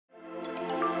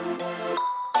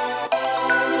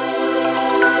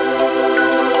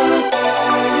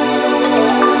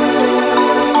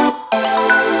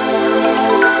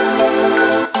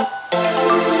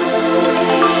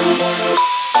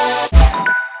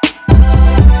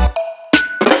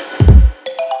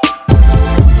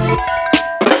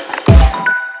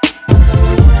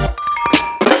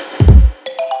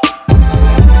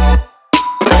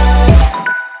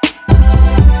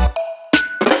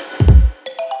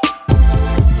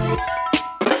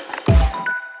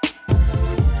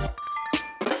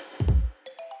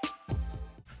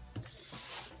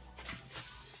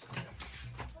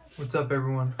What's up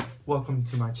everyone? Welcome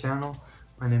to my channel.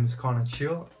 My name is Connor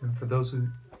Chill, and for those of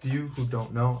you who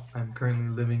don't know, I'm currently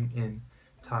living in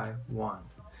Taiwan.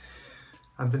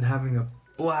 I've been having a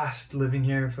blast living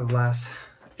here for the last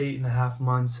 8.5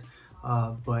 months,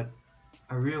 but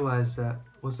I realized that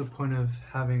what's the point of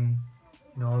having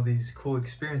all these cool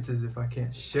experiences if I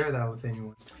can't share that with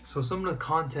anyone? So some of the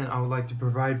content I would like to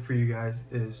provide for you guys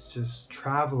is just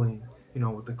traveling,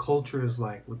 what the culture is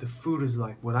like, what the food is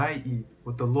like, what I eat,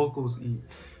 what the locals eat.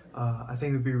 I think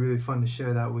it'd be really fun to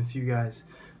share that with you guys.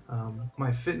 My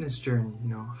fitness journey,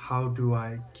 how do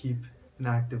I keep an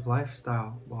active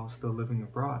lifestyle while still living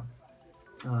abroad?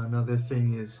 Another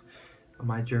thing is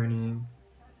my journey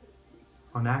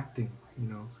on acting,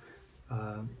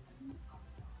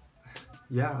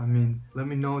 let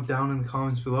me know down in the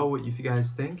comments below what you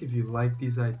guys think, if you like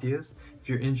these ideas, if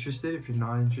you're interested, if you're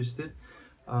not interested.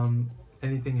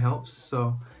 Anything helps.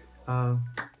 So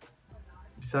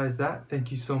besides that, thank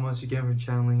you so much again for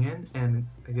channeling in, and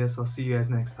I guess I'll see you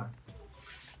guys next time.